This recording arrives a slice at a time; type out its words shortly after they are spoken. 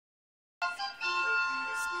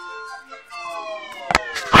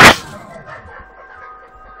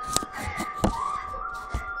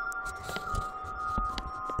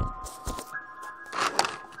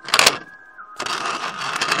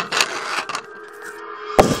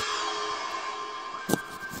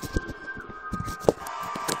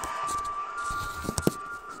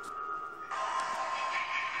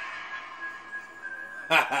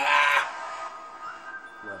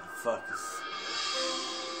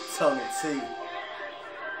Tony T,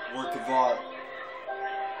 work of art.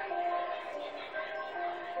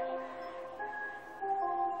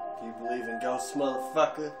 Do you believe in ghosts,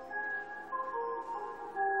 motherfucker?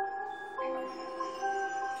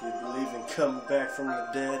 Do you believe in coming back from the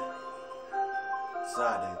dead? 'Cause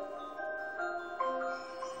I do.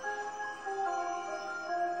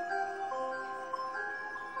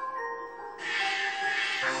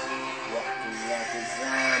 Walking like a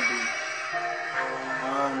zombie,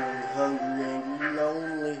 hungry, angry,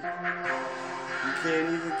 lonely. You can't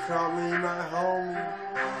even call me my homie.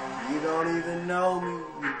 You don't even know me.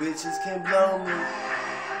 You bitches can blow me.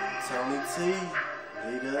 Tony T,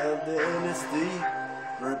 leader of the NSD,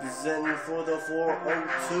 representing for the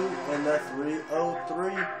 402 and the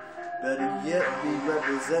 303. Better yet, be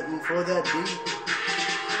representing for that D.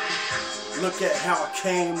 Look at how I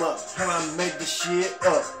came up, how I made the shit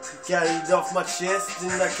up. Got it off my chest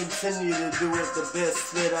and I continue to do it the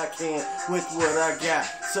best that I can with what I got.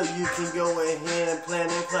 So you can go ahead and plan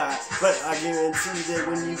and fly. But I guarantee that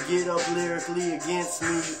when you get up lyrically against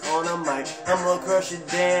me on a mic, I'ma crush you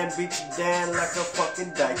down, beat you down like a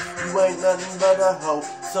fucking dyke. You ain't nothing but a hoe,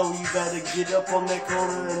 so you better get up on that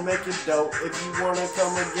corner and make it dope. If you wanna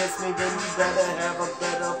come against me, then you better have a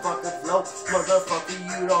better fucking flow.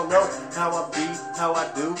 Motherfucker, you don't know how I be, how I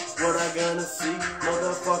do, what I gonna see.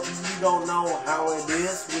 Motherfucker, you don't know how it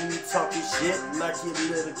is when you talking shit like you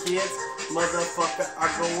little kids. Motherfucker, I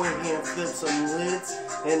go in here and flip some lids,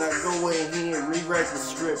 and I go in here and rewrite the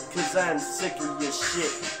script, 'cause I'm sick of your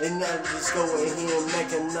shit. And I just go in here and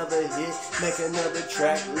make another hit, make another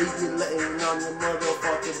track, leave you laying on your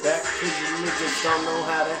motherfucking back, 'cause you niggas don't know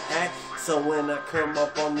how to act. So when I come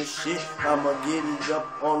up on this shit, I'ma get it up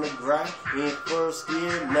on the grind. In first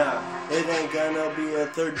gear, nah, it ain't gonna be a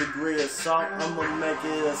 3rd degree assault. I'ma make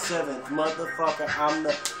it a 7th, motherfucker. I'm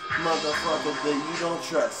the motherfucker that you don't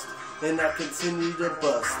trust. And I continue to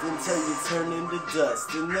bust until you turn into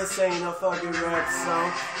dust. And this ain't a fucking rap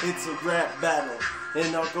song, it's a rap battle.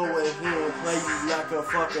 And I'll go in here and play you like a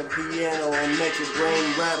fucking piano and make your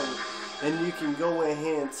brain rattle. And you can go in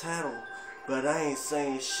here and tattle, but I ain't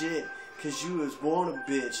saying shit. 'Cause you was born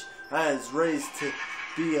a bitch. I was raised to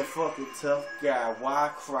be a fucking tough guy.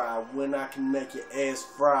 Why cry when I can make your ass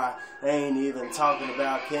fry? I ain't even talking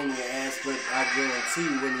about can your ass, but I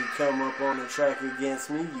guarantee when you come up on the track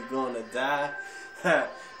against me, you're gonna die. Ha,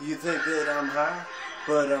 you think that I'm high?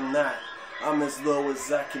 But I'm not. I'm as low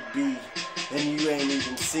as I could be. And you ain't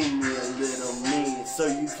even seen me a little mean. So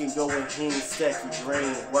you can go ahead and stack your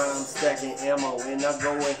brain while I'm stacking ammo. And I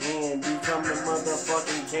go ahead and become the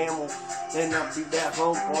motherfucking camel. And I'll be that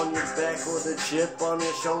hump on your back or the chip on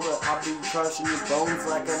your shoulder. I'll be crushing your bones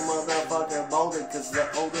like a motherfucking boulder. 'Cause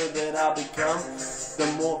the older that I become, the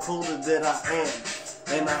more cooler that I am.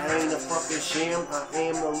 And I ain't a fucking sham, I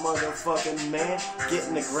am a motherfucking man.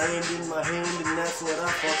 Getting the grand in my hand, and that's what I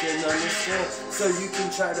fucking understand. So you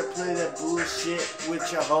can try to play that bullshit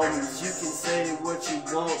with your homies. You can say what you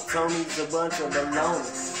want, Tony's a bunch of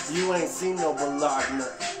baloney. You ain't seen no Bologna,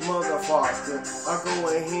 motherfucker. I'll go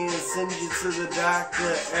ahead and send you to the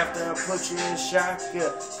doctor after I put you in shock.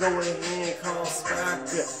 Go ahead and call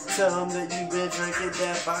Spocker. Tell him that you been drinking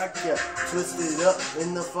that vodka. Twist it up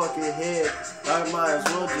in the fucking head. I might as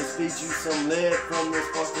well just feed you some lead from this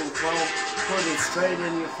fucking chrome. Put it straight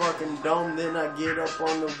in your fucking dome. Then I get up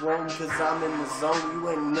on the room, 'cause I'm in the zone. You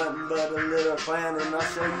ain't nothing but a little clown, and I'll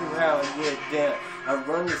show you how I get down. I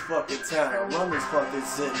run this fucking town, I run this fucking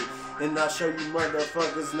city. And I'll show you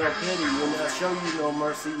motherfuckers no pity. And I'll show you no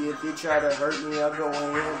mercy. If you try to hurt me, I'll go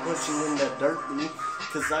in and put you in the dirt, B.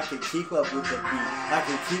 'Cause I can keep up with the beat, I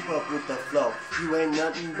can keep up with the flow. You ain't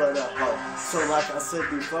nothing but a hoe. So like I said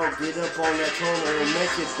before, get up on that corner and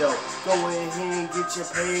make it dope. Go in here and get your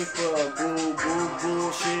paper.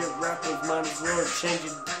 Bullshit rappers might as well change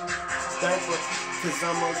your diaper. 'Cause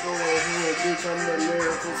I'ma go in here and become the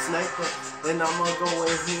lyrical sniper. And I'ma go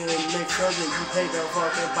in here and make sure that you pay the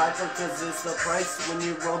fucking piper. 'Cause it's the price when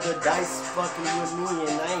you roll the dice fucking with me,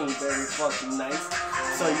 and I ain't very fucking nice.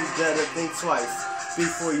 So you better think twice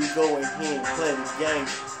before you go in here and play the game.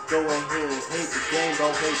 Go in here and hate the game,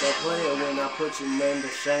 don't hate the player when I put your name to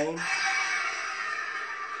shame.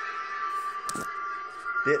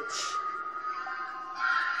 Bitch.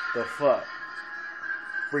 The fuck?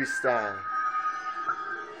 Freestyle.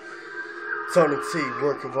 Tony T,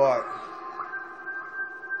 work of art.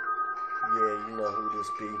 Yeah, you know who this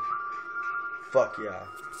be. Fuck y'all.